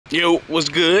Yo, what's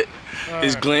good?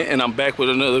 It's Glint and I'm back with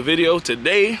another video.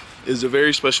 Today is a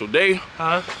very special day.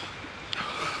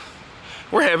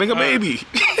 We're having a baby.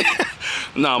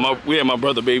 We had my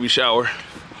brother baby shower.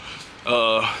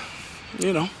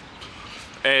 You know,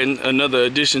 and another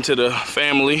addition to the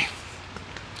family.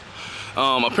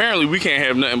 Apparently we can't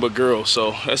have nothing but girls,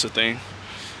 so that's the thing.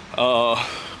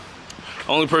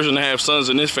 Only person to have sons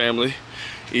in this family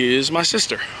is my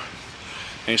sister,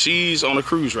 and she's on a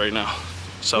cruise right now.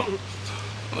 So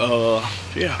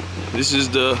yeah, this is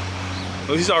well,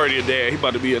 he's already a dad. He's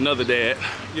about to be another dad.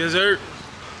 Yes, sir.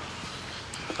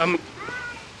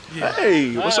 Yeah.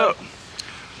 Hey, what's up?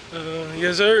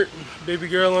 Yes, sir. Baby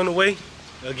girl on the way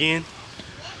again.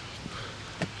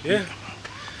 Yeah.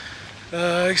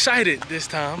 Excited this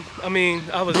time. I mean,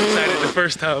 I was excited the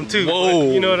first time too. Whoa.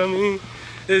 But you know what I mean?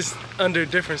 It's under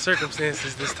different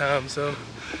circumstances this time, so.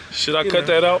 Should I cut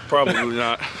that out? Probably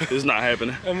not. It's not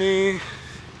happening. I mean,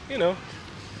 you know.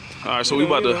 All right, so we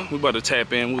about to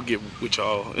tap in. We'll get with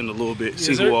y'all in a little bit. Yes,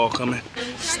 see sir. who all coming.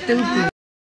 Stupid.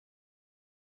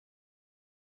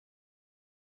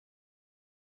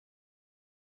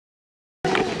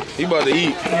 He about to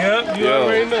eat. Yep, you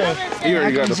already know. He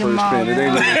already got the first pin. It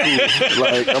ain't even cool.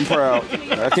 Like, I'm proud.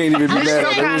 I can't even be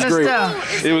mad. It was great.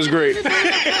 It was great.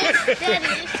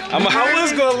 I'm gonna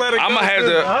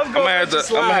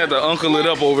have to uncle it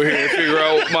up over here and figure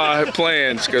out my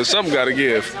plans, cause something gotta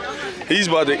give. He's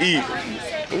about to eat.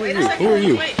 Who are you? Who are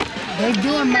you? They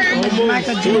doing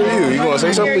Michael Who are you? You gonna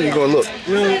say something? Or you gonna look?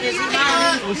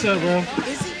 What's up, bro?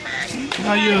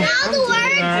 How you?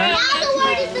 Alright.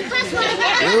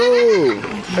 Ooh,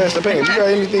 pass the paint. You got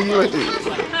anything you like to eat?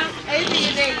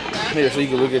 Here, so you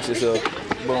can look at yourself.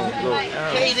 Boom, go.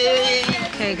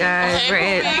 Okay guys, we're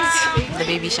at the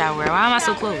baby shower. Why am I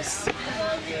so close?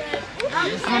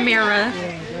 I'm a mirror.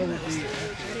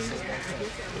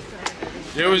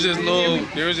 There was this little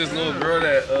girl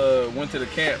that went to the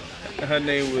camp. Her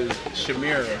name was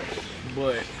Shamira,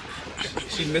 but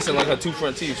she's missing like her 2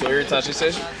 front teeth. So every time she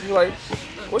says, she's like,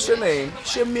 "What's your name?"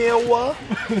 Shamira.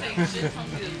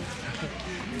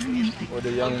 Or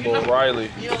the young boy Riley.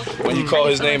 When you call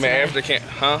his name after camp,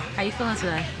 huh? How you feeling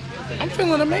today? I'm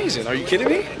feeling amazing. Are you kidding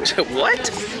me?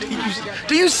 What?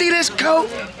 Do you see this coat?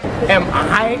 Am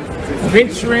I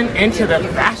venturing into the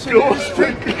fashion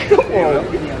industry? Come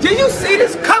on. Do you see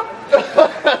this cup?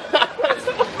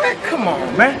 Man, come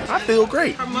on, man. I feel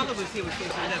great. I'm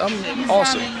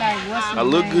awesome. I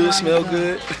look good, smell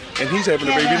good, and he's having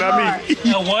a baby, not me.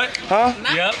 You know what? Huh?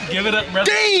 Yep, give it up,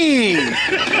 brother. Dang!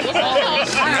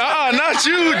 Not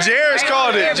you. Jared's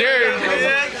called it. Jared.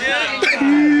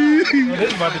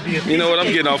 You know what? I'm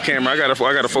getting off camera. I gotta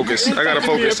focus. I gotta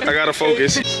focus.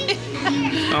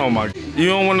 Oh my! You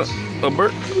don't want the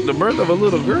birth of a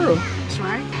little girl. That's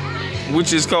right.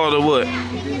 Which is called a what?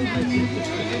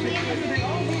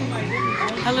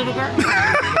 A little girl.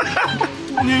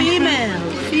 Female.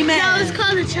 No, it's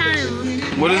called a child.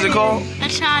 What is it called? A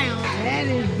child.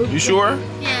 You sure?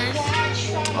 Yes.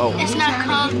 Oh. It's not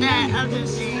called that other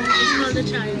thing. It's called a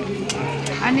child.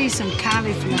 I need some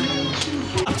cauliflower.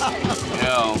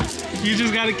 Yo. You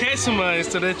just gotta catch somebody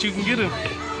so that you can get him.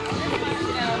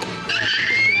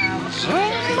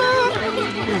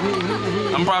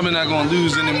 I'm probably not gonna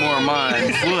lose any more of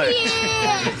mine, but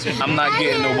I'm not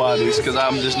getting nobody's because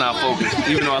I'm just not focused.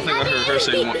 Even though I think I heard her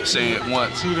say it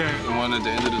once. Who that? The one at the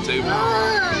end of the table.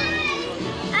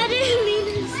 I didn't mean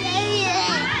to say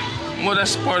it. Well,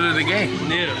 that's part of the game.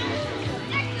 Yeah.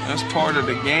 That's part of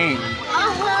the game.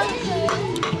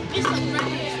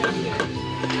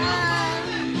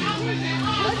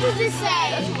 What does it say?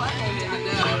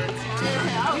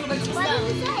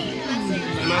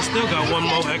 And I still got one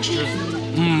more extra.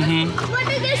 What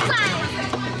did it say?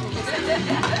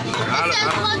 It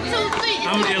says 1, 2, 3.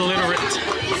 I'm illiterate.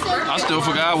 I still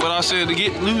forgot what I said to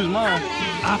lose mine.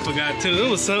 I forgot too. It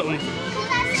was something.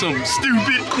 Something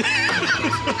stupid.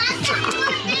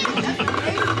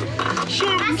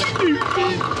 Something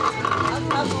stupid.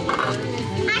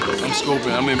 I'm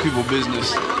scoping. I'm in people's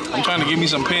business. I'm trying to get me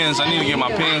some pens. I need to get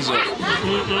my pens up.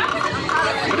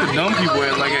 Where the dumb people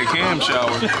at, like at cam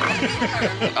shower?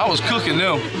 I was cooking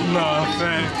them. No,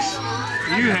 thanks.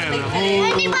 You had a whole.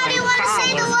 Anybody want to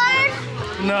say the word?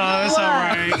 No, it's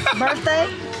alright. Birthday?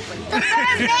 The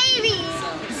first baby.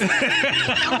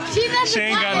 She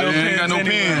ain't got no You pens. ain't got no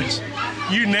anyway. pens.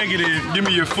 You negative. Give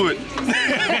me your foot.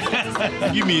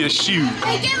 Give me your shoe.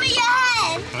 Hey, give me your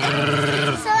head.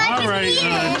 So I can Alright, eat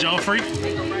it. Joffrey.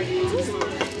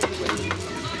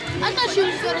 I thought you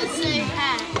was gonna say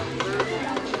hat.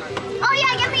 Oh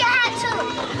yeah, give me a hat too.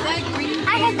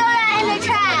 I can throw that in the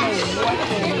trash.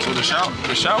 So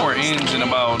the shower ends in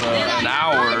about an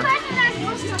hour.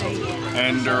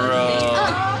 And their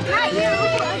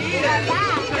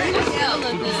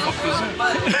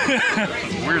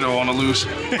weirdo on the loose.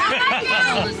 I'm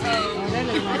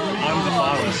the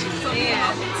father.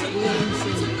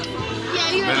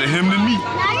 Better him than me.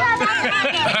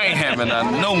 I ain't having that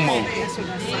no more.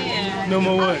 No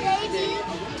more what?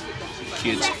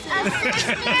 Kids.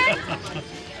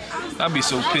 I'd be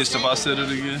so pissed if I said it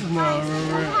again. No,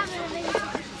 right.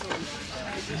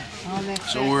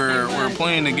 So we're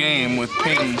playing the game with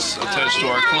pins attached to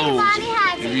our clothes.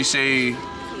 If you say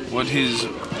what his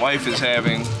wife is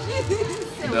having,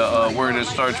 the word that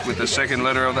starts with the second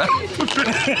letter of that,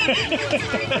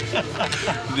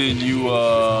 then you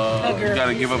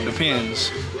gotta give up the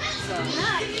pins.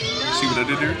 See what I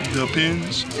did there? The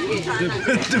pins.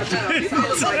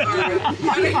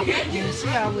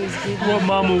 What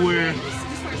mama wear?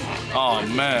 Oh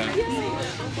man.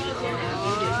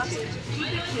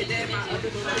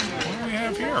 What do we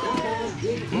have here?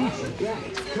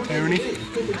 Tony.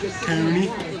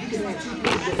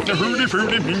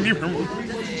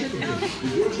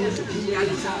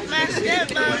 My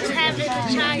stepmom's having a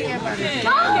child. Oh,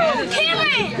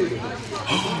 Cameron!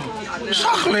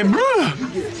 Chocolate bleu.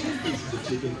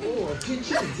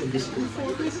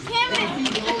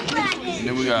 And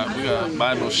then we got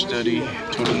Bible study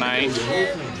tonight.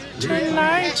 This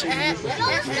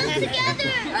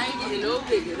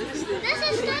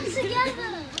is stuck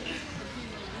together.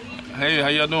 Hey, how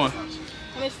y'all doing?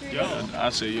 I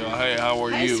said, yo, hey, how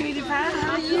are you?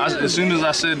 As soon as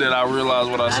I said that, I realized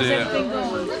what I said.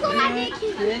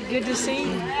 Good to see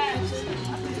you.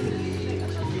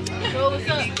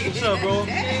 What's up, bro?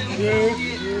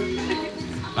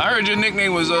 I heard your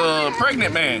nickname was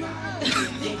Pregnant Man.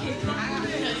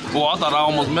 Well, I thought I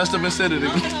almost messed up and said it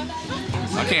again.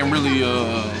 I can't really,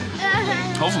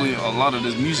 hopefully a lot of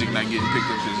this music not getting picked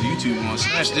up because YouTube gonna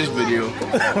snatch this video.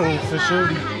 For sure.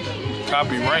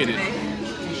 Copyrighted.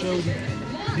 For sure.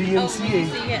 DMCA.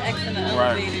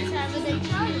 Right.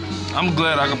 I'm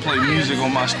glad I can play music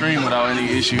on my stream without any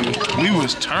issue. We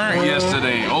was turned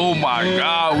yesterday. Oh my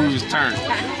God, we was turned.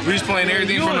 We was playing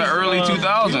everything from the early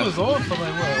 2000s. You was on for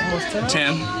like what, almost 10 hours?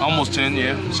 10, almost 10,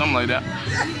 yeah, something like that.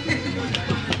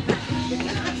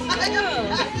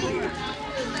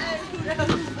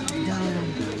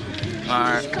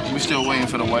 Alright, we still waiting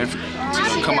for the wife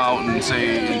to come out and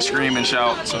say and scream and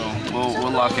shout, so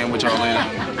we'll lock in with y'all later.